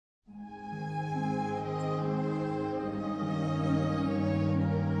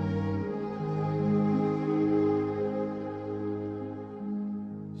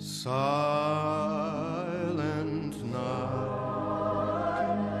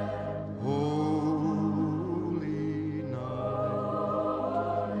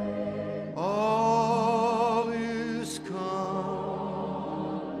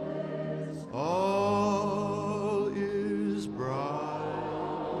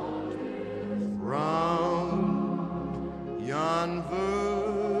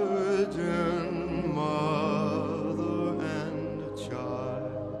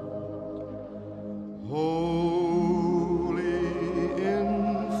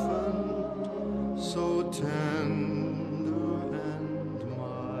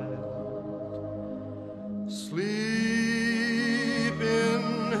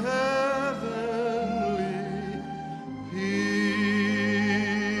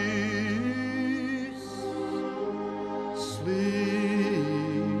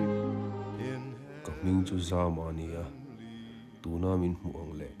zamania tuna min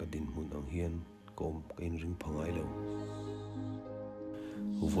muang le kadin mun ang hian kom kain ring phangai lo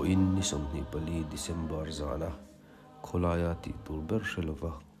vo in ni som ni pali December zana kholaya ti turber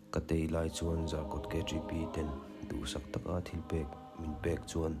shelova katei lai chuan Zarkawt KGP ten du sak taka thilpek min pek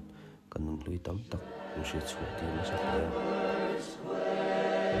chuan kanun hlui tam tak ushi chuti ma sakya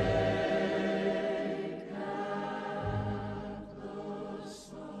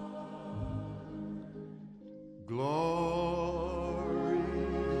Glories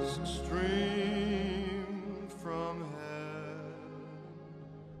stream from heaven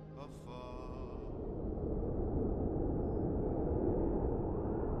afar.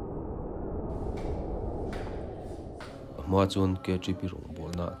 ma chuan KGP rong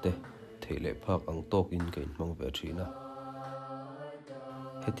bolna te theile phak ang tok in kein mang ve thina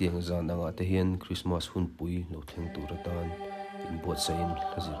hetiang zan anga te hian Christmas hun pui lo thleng turatan in bot sain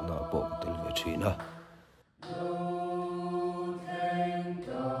lazirna po tel ve thina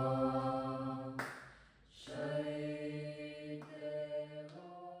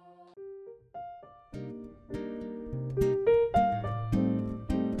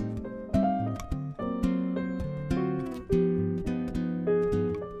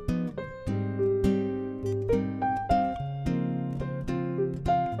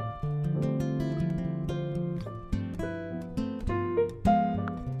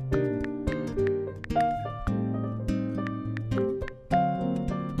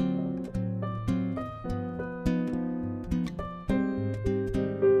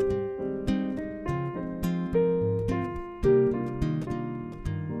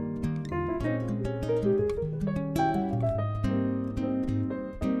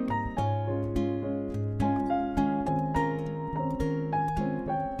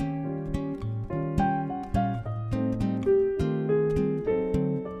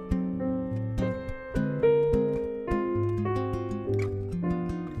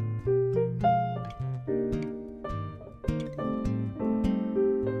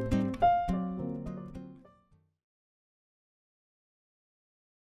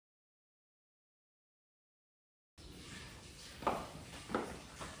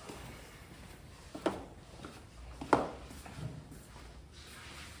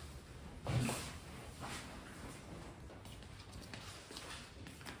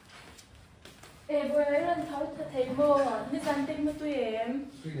Vừa lấy lần tháo thấy vô như dàn tinh mà tụi em.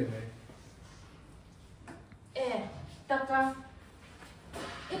 Tụi em này. Taka.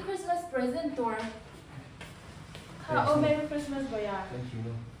 A Christmas present tour. Merry Christmas boy. Thank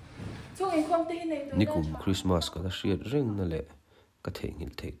you. Chung in không tin này tụi nikum Christmas ka shriat reng na le ka thengil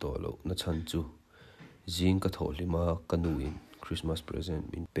thei to lo na chan chu jing ka tholima kanuin Christmas present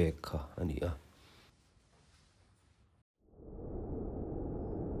min pek kha ania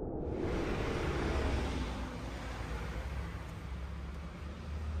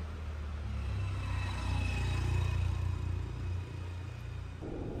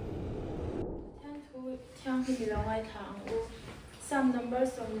Thiang hi lo ngai thang u some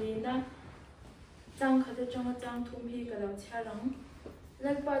numbers som ni na chang khate chang chang thum hi ka lo charang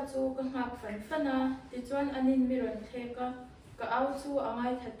lalpa chu ka ngak fan fana ti chuan anin miron theka ka au chu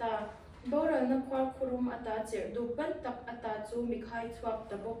angai thata boral na khwar khurum ata che du ban tak ata chu mikhai chuak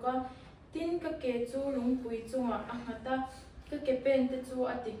ta boka tin ka ke chu lungpui chunga angata ka ke pen te chu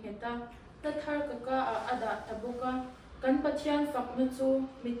ati heta ta thar ka ada ta boka kan pathian fak na chu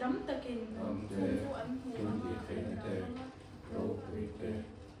mi tam takin chu an hu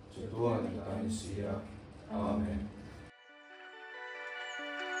Amen.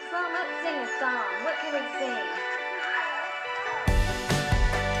 Well, let's sing a song. What can we sing?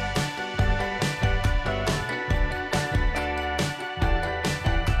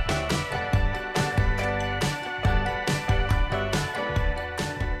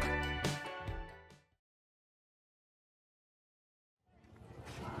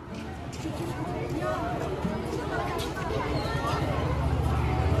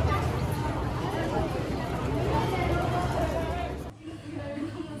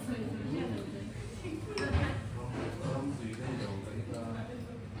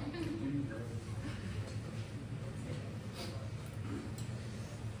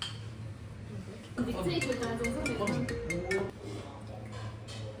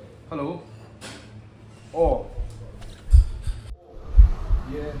 Hello. Oh.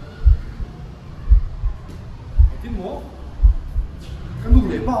 Yeah. Tin mo? Kan du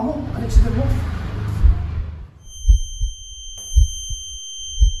le ba mo? Ano sila mo?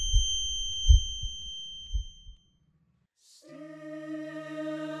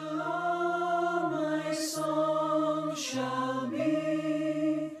 Shall be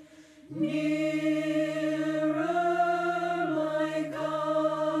near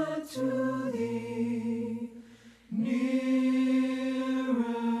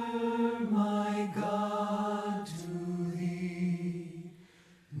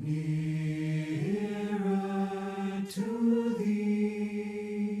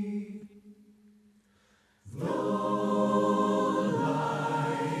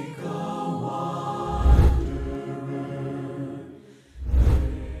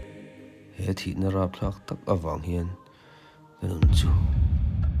le thi na rap thak tak awang hian kanun chu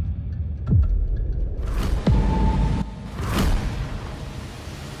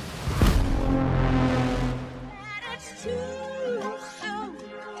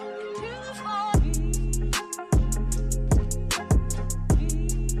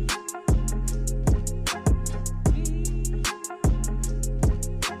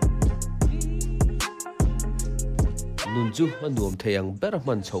nun chu anuam theyang ber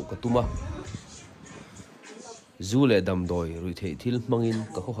man chho ka tuma zule dam doi rui thei thil mangin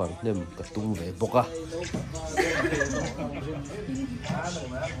ka ho har nem ka tum ve boka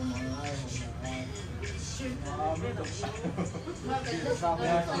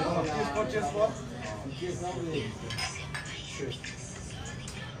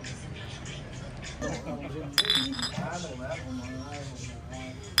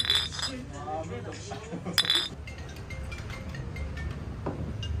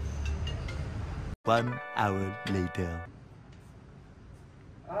One hour later.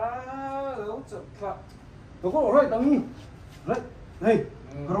 Đâu chậm thật. Tôi có rồi tầng. Đấy, đây,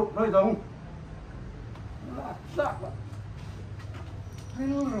 rồi tầng. Lạ. Hay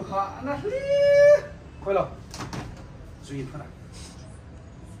nó khả nát đi. Quay lại. Suy thế nào.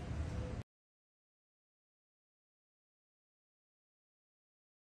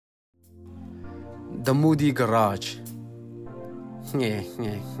 The Moody Garage. Nghe.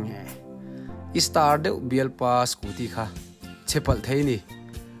 Star deuh bial pa scooty kha chepal thei ni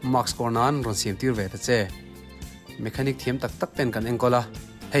max cornan ron sim tir ve ta che mechanic thiam tak ten kan engkola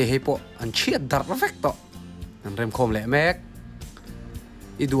hei po an chiat dar vek to an rem khom le mek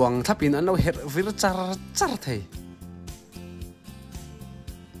I duang thapin an lo her vir char thei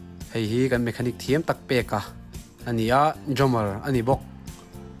hei hi kan mechanic thiam tak pe ka ania drummer ani bok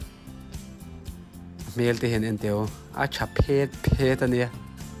mel te hen enteo a cha phet ania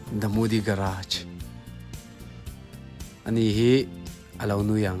The Moody Garage. Ani hi alo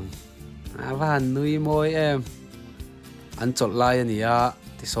nuyang. Van nui moi em. An chot lai ani a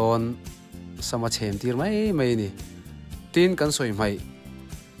ti son sama chem tir mai ni. Tin kan soi mai.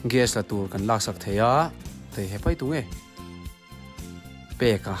 Gas la tur kan lak sak theya. Thei he pai tu nge.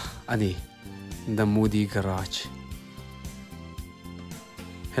 Peka ani The Moody Garage.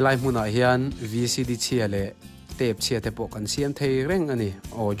 Helai muna hian VCD chiale tep chia te po kan siam thei reng ani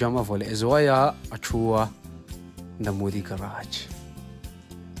o jama vole zoya achua The Moody Garage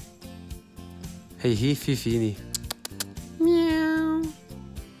hei hi fifi ni meow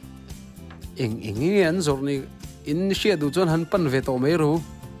eng an zor ni in shia du chon han pan ve to mai ru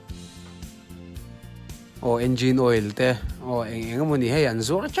o engine oil te o eng moni hei an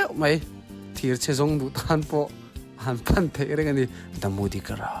zor chau mai thir che zong du tan po han pan thei reng ani The Moody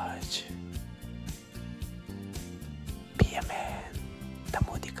Garage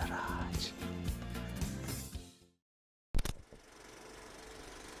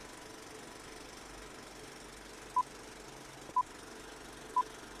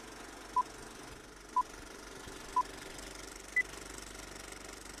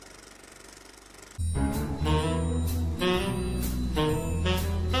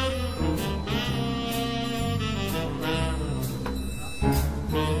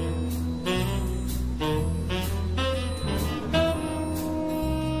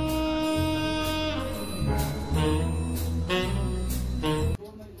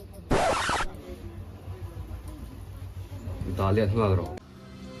Lihat hua ro.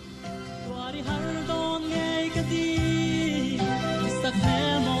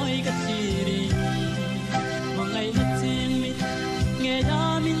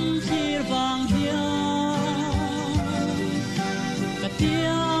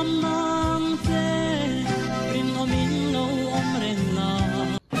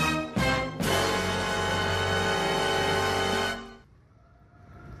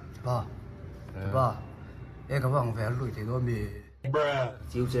 Ba. Cái vòng vẽ lùi thì đôi mì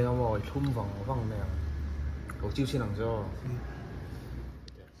chiếu trên nó ngồi thum vòng này có chiếu trên đằng cho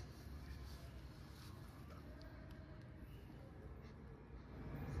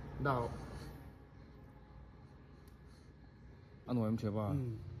đào anh ngồi em chơi ba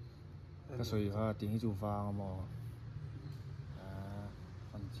cái sợi ha tiếng chụp vàng mà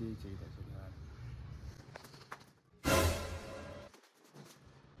phần chi chỉ để chụp lại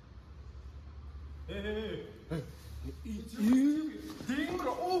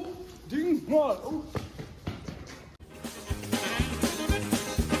Ding hoa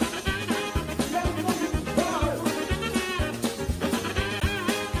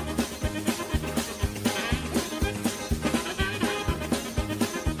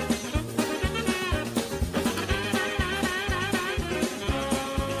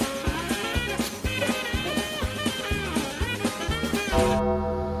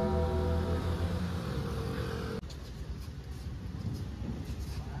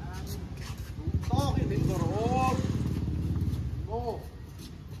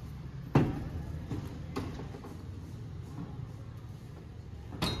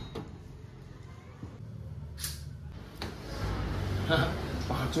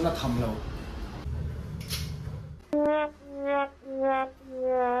chỗ là thầm lâu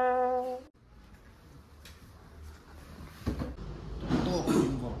tô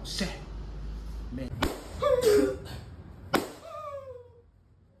cùng vào xe mẹ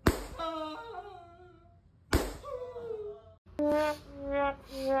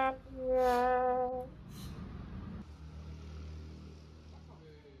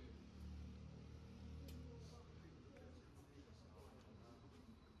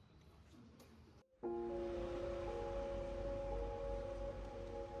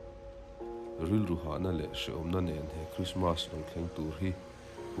ril ruhana le sheomna nen he Christmas ong thleng tur hi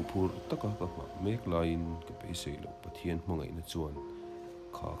upur taka ka ma mek lain ke pe sei lo pathian hmangai na chuan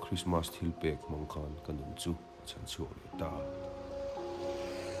kha Christmas thil pek mong khan kanun chu chan chu le ta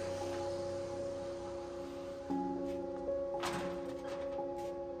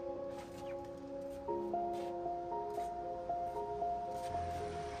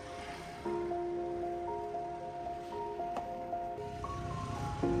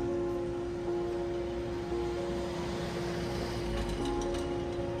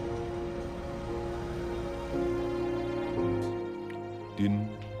tin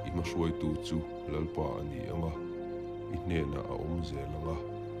ima hruai tu chu lalpa ani anga I hnena a awm zelanga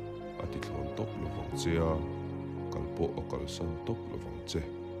a ti thlon tok lovang chea kalpo a kalsan tok lovang che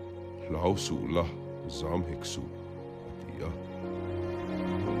hlau su la zam hek su atia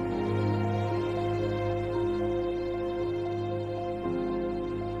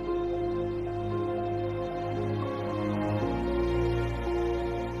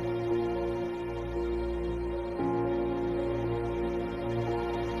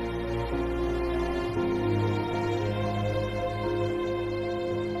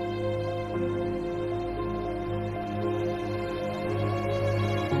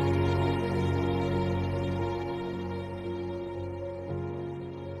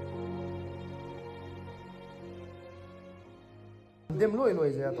dem loi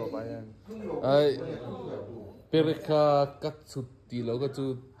je to ba yan ai perikha kak chu ti lo ka chu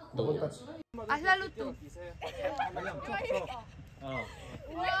to Hazla luto. 1,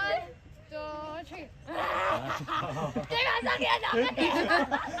 2, 3. Cái mà sao kia đâu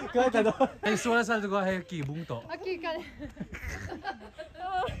cái ta đó ai số là sao cái hay kỳ bung to Aquí kan.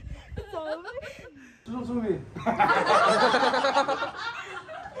 Sumi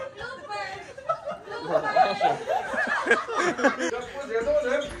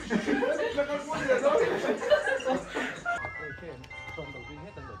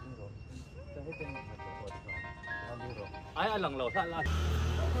ai lần lầu thật là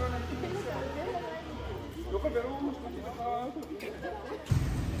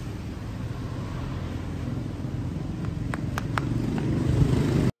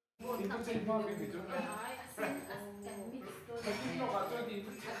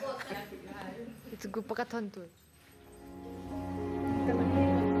Itu gue pakai tonton.